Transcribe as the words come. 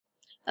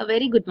A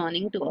very good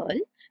morning to all.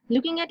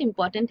 Looking at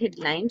important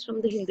headlines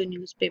from the Hindu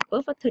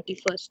newspaper for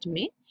 31st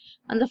May.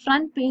 On the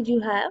front page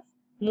you have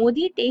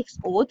Modi takes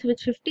oath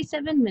with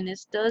 57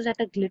 ministers at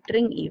a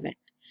glittering event.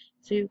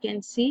 So you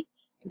can see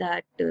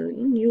that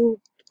new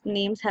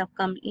names have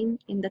come in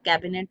the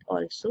cabinet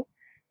also.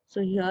 So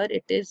here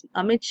it is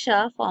Amit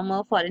Shah,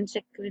 former foreign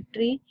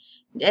secretary,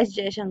 S.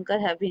 Jaishankar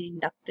have been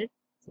inducted.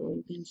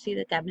 So you can see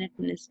the cabinet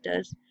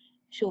ministers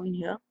shown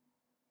here.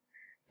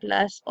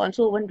 Plus,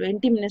 also over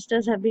 20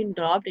 ministers have been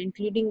dropped,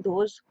 including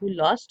those who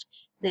lost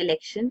the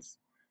elections.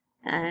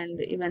 And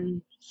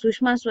even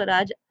Sushma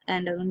Swaraj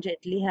and Arun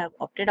Jaitley have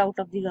opted out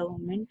of the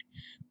government.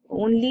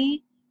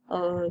 Only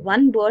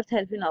one berth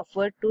has been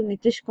offered to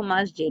Nitish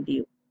Kumar's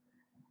JDU.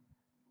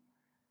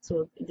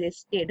 So they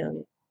stayed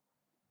away.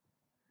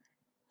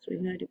 So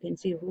here you can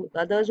see who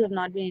others who have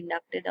not been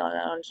inducted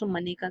are also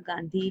Maneka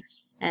Gandhi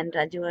and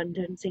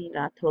Rajyavardhan Singh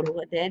Rathore, who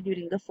were there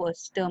during the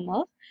first term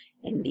of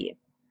NDA.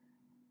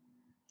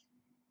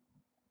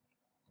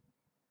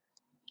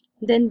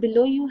 Then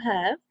below you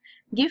have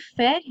give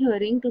fair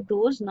hearing to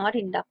those not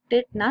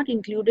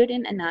included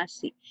in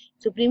NRC.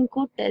 Supreme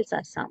Court tells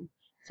Assam.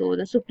 So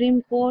the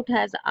Supreme Court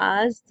has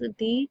asked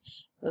the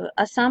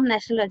Assam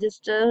National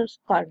Register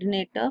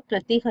Coordinator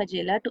Pratik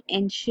Hajela to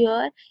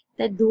ensure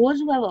that those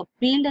who have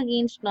appealed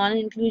against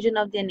non-inclusion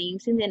of their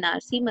names in the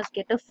NRC must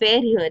get a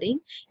fair hearing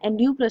and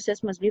due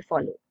process must be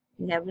followed.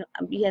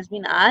 He has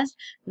been asked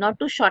not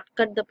to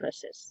shortcut the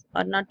process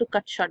or not to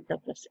cut short the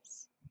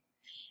process.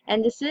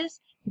 And this is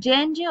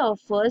J&J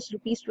offers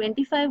rupees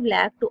 25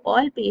 lakh to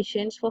all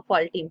patients for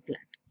faulty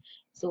implant.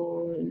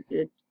 So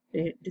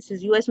this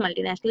is US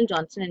multinational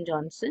Johnson &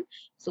 Johnson.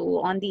 So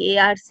on the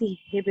ARC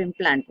hip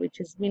implant, which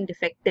has been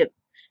defective,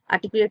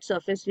 articulate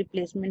surface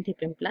replacement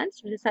hip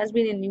implants, this has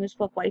been in news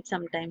for quite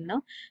some time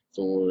now.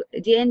 So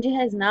J&J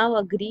has now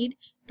agreed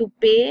to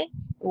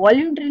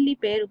voluntarily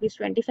pay rupees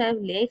 25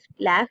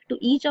 lakh to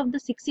each of the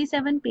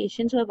 67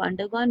 patients who have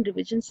undergone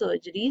revision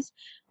surgeries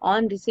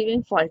on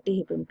receiving faulty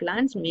hip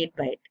implants made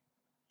by it.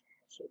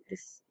 So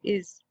this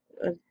is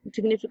a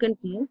significant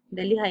move.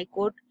 Delhi High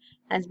Court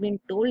has been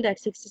told that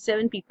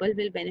 67 people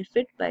will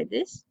benefit by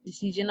this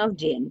decision of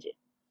J&J.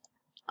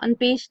 On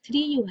page 3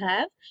 you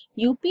have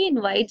UP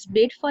invites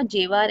bid for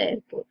Jewar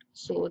Airport.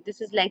 So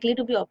this is likely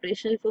to be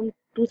operational from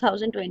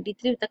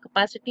 2023 with a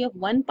capacity of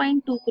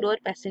 1.2 crore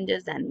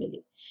passengers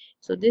annually.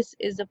 So this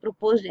is the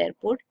proposed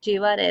airport,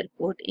 Jewar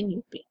Airport in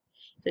UP.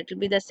 So it will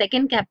be the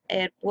second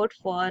airport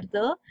for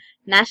the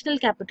National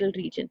Capital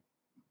Region.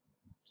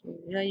 So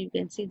here you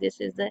can see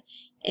this is the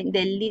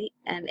Delhi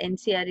and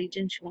NCR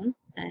region shown,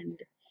 and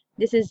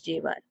this is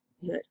Jewar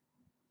here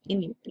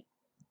in UP.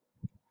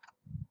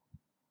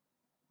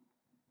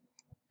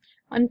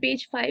 On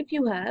page 5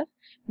 you have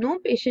no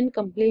patient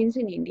complaints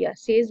in India,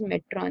 says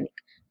Medtronic.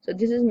 So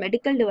this is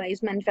medical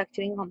device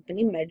manufacturing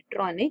company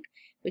Medtronic,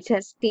 which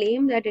has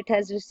claimed that it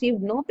has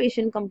received no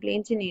patient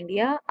complaints in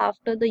India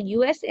after the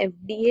US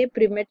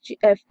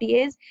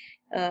FDA's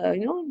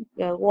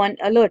one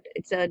alert.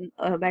 It's a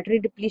battery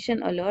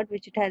depletion alert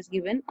which it has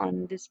given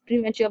on this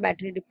premature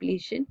battery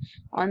depletion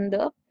on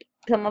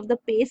some of the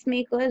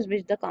pacemakers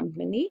which the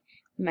company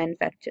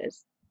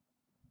manufactures.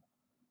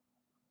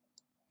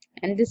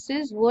 And this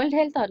is World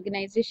Health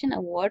Organization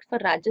Award for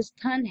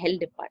Rajasthan Health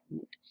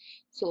Department.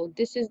 So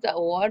this is the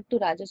award to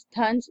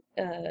Rajasthan's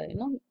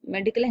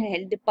medical and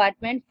health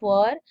department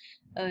for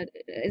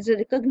is a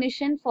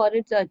recognition for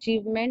its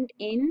achievement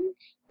in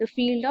the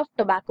field of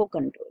tobacco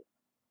control.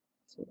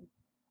 So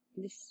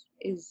this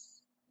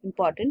is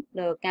important,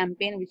 the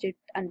campaign which it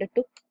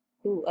undertook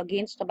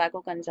against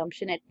tobacco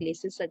consumption at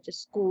places such as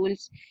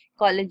schools,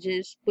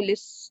 colleges,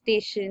 police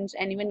stations,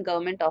 and even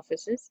government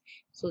offices.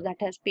 So that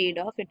has paid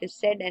off. It is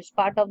said as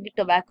part of the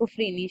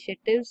tobacco-free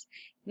initiatives,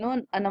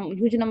 a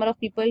huge number of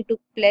people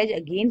took pledge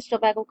against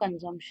tobacco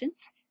consumption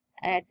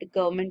at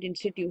government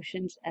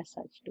institutions as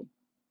such too.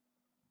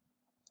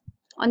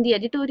 On the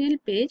editorial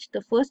page,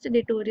 the first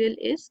editorial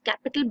is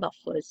Capital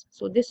Buffers.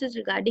 So this is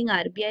regarding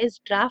RBI's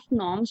draft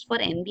norms for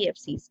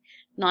NBFCs,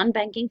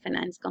 non-banking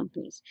finance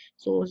companies.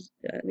 So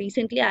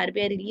recently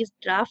RBI released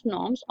draft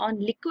norms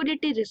on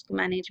liquidity risk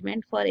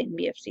management for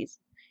NBFCs.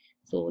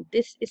 So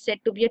this is said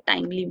to be a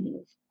timely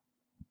move.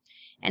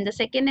 And the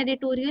second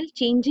editorial,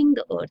 Changing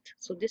the Earth.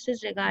 So this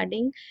is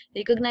regarding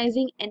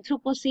recognizing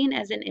Anthropocene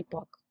as an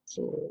epoch.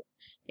 So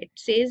it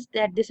says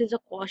that this is a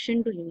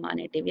caution to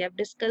humanity. We have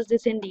discussed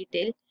this in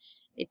detail.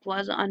 It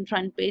was on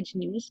front page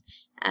news,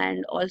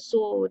 and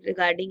also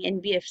regarding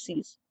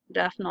NBFCs,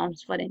 draft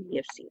norms for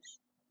NBFCs.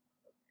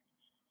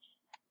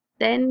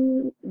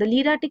 Then the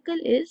lead article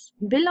is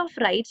Bill of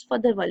Rights for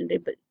the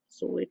Vulnerable.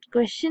 So it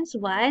questions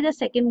why the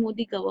second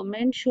Modi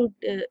government should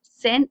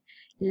send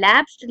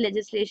lapsed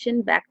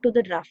legislation back to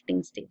the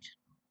drafting stage.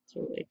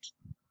 So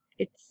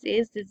it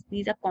says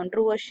these are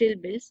controversial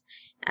bills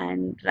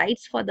and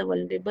rights for the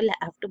vulnerable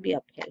have to be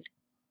upheld.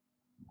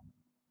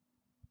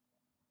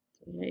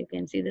 You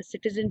can see the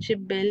citizenship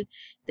bill,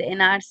 the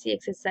NRC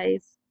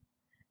exercise.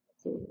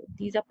 So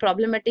these are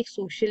problematic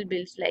social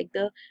bills like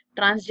the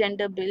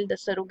transgender bill, the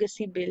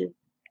surrogacy bill,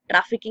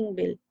 trafficking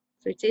bill.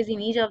 So it says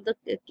in each of the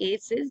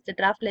cases, the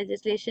draft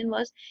legislation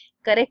was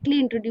correctly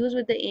introduced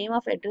with the aim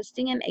of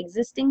addressing an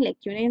existing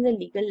lacuna in the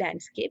legal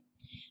landscape.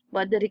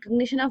 But the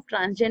recognition of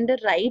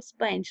transgender rights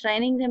by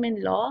enshrining them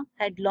in law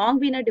had long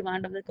been a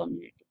demand of the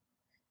community.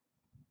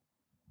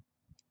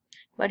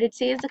 But it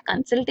says the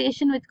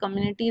consultation with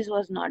communities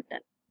was not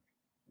done.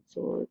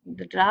 So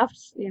the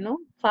drafts,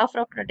 far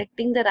from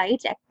protecting the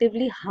rights,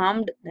 actively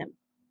harmed them.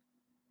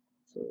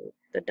 So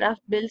the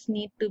draft bills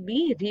need to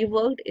be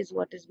reworked is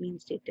what is being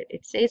stated.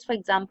 It says, for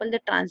example, the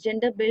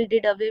transgender bill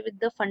did away with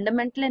the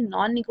fundamental and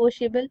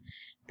non-negotiable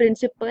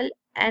principle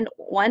and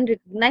one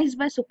recognized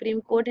by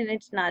Supreme Court in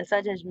its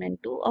NALSA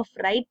judgment too of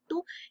right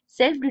to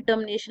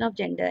self-determination of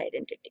gender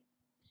identity.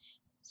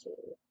 So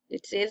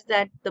it says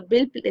that the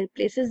bill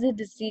places the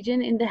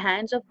decision in the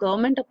hands of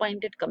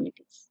government-appointed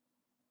committees.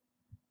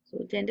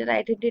 So gender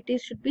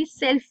identities should be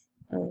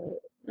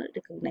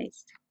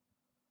self-recognized.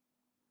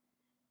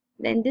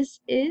 Then this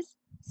is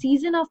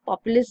season of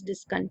populist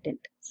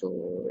discontent.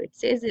 So it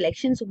says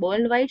elections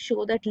worldwide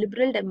show that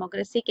liberal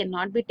democracy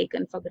cannot be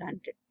taken for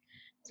granted.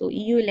 So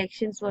EU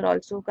elections were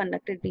also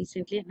conducted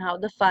recently, and how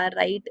the far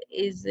right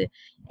is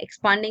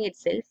expanding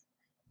itself.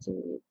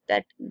 So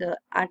that the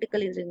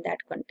article is in that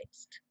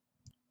context.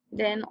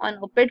 Then on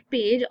op-ed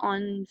page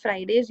on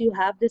Fridays, you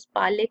have this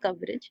parlay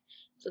coverage.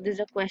 So there's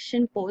a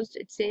question posed.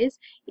 It says,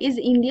 is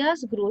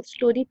India's growth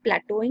story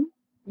plateauing?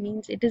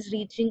 Means it is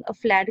reaching a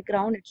flat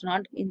ground. It's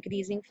not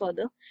increasing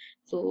further.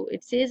 So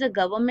it says a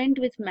government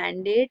with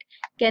mandate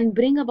can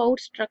bring about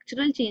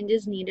structural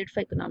changes needed for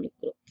economic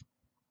growth.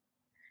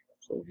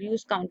 So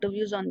views, counter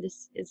views on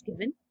this is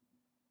given.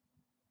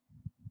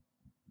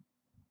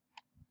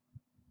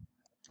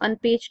 On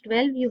page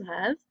 12, you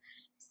have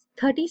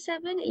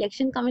 37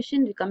 Election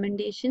Commission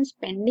recommendations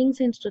pending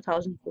since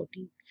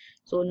 2014.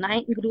 So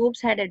 9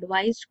 groups had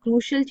advised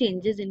crucial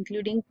changes,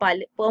 including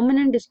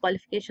permanent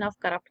disqualification of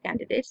corrupt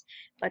candidates,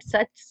 but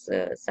such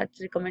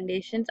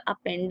recommendations are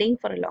pending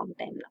for a long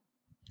time now.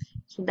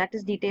 So that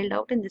is detailed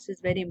out, and this is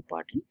very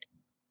important.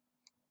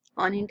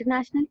 On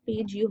international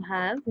page, you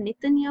have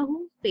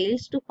Netanyahu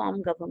fails to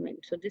form government.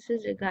 So this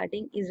is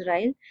regarding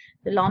Israel.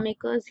 The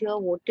lawmakers here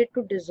voted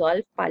to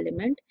dissolve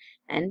parliament,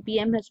 and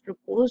PM has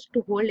proposed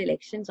to hold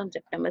elections on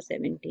September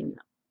 17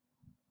 now.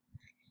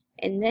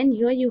 And then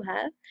here you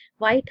have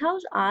White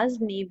House asked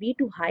Navy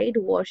to hide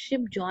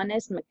warship John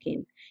S.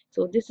 McCain.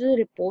 So this is a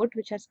report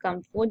which has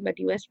come forth, but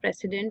US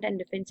President and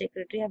Defense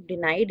Secretary have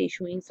denied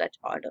issuing such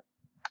order.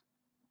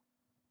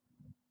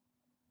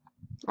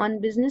 On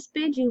business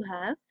page, you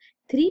have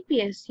 3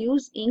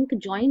 PSUs Inc.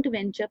 joint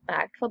venture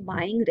pact for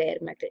buying rare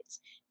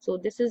metals. So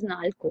this is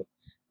NALCO,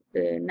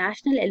 the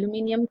National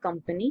Aluminium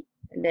Company,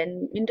 and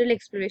then Mineral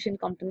Exploration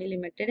Company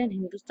Limited and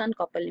Hindustan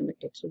Copper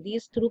Limited. So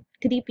these 3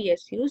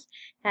 PSUs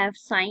have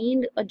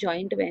signed a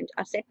joint venture,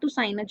 are set to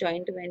sign a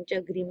joint venture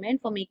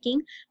agreement for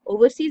making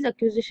overseas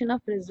acquisition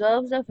of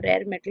reserves of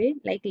rare metal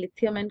like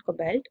lithium and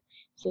cobalt.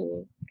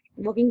 So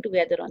working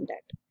together on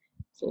that.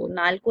 So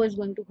NALCO is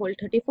going to hold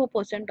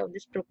 34% of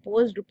this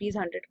proposed rupees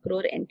 100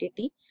 crore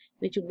entity,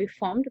 which will be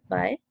formed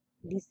by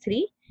these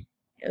 3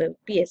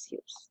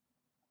 PSUs.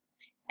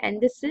 And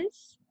this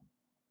is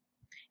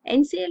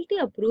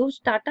NCLT approves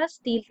Tata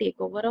Steel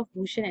takeover of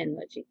Bhushan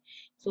Energy.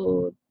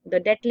 So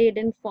the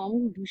debt-laden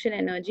firm Bhushan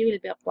Energy will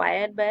be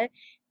acquired by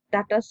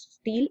Tata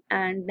Steel,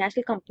 and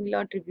National Company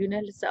Law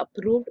Tribunal has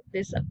approved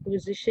this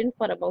acquisition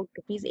for about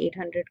rupees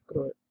 800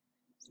 crore.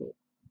 So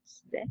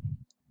it's there.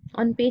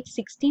 On page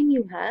 16,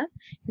 you have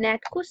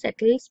Natco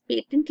settles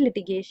patent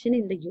litigation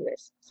in the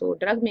US. So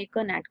drug maker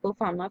Natco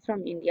Pharma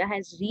from India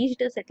has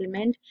reached a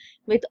settlement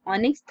with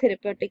Onyx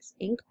Therapeutics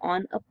Inc.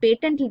 on a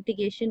patent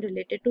litigation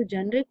related to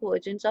generic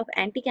versions of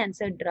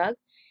anti-cancer drug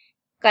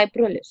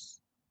Kyprolis.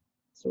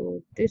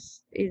 So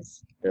this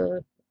is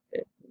the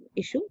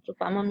issue. So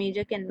pharma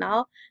major can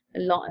now,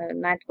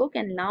 Natco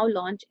can now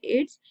launch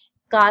its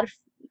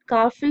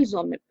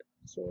Carfilzomib.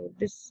 So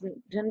this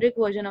generic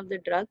version of the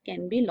drug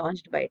can be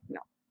launched by it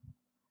now.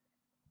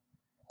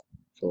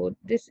 So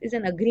this is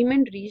an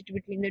agreement reached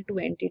between the 2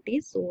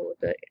 entities. So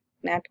the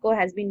NATCO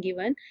has been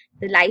given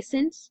the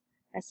license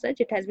as such.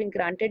 It has been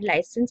granted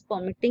license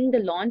permitting the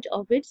launch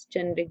of its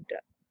generic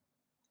drug.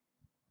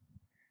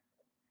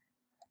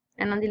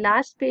 And on the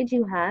last page,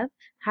 you have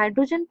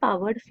hydrogen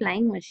powered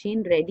flying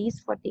machine readies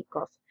for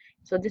takeoff.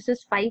 So this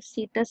is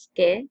 5-seater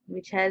Scare,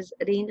 which has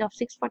a range of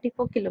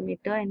 644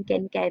 km and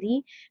can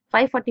carry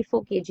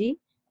 544 kg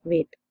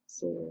weight.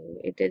 So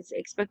it is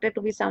expected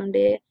to be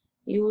someday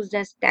used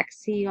as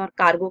taxi or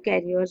cargo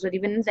carriers or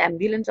even as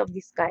ambulance of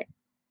the sky.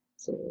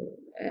 So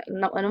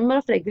a number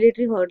of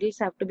regulatory hurdles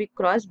have to be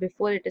crossed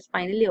before it is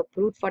finally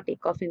approved for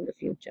takeoff in the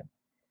future.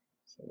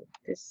 So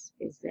this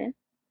is there.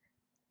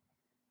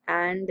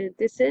 And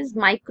this is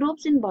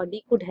microbes in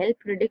body could help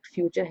predict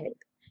future health.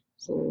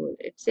 So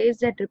it says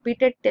that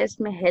repeated tests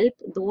may help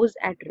those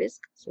at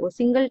risk. So a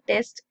single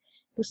test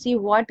to see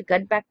what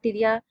gut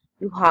bacteria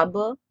you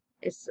harbor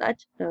is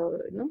such,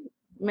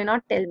 may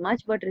not tell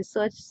much, but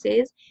research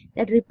says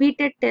that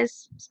repeated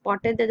tests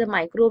spotted that the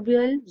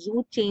microbial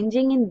zoo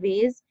changing in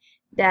ways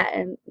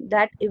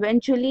that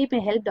eventually may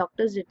help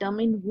doctors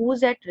determine who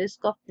is at risk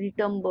of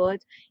preterm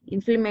birth,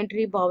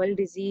 inflammatory bowel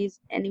disease,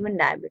 and even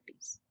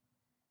diabetes.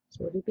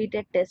 So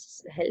repeated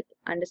tests help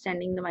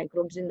understanding the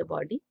microbes in the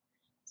body.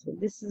 So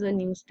this is a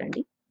new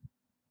study.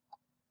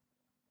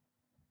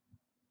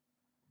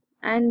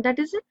 And that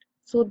is it.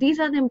 So these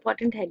are the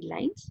important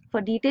headlines.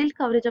 For detailed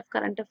coverage of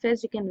current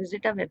affairs, you can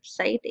visit our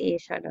website,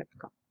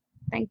 aasha.com.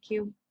 Thank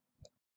you.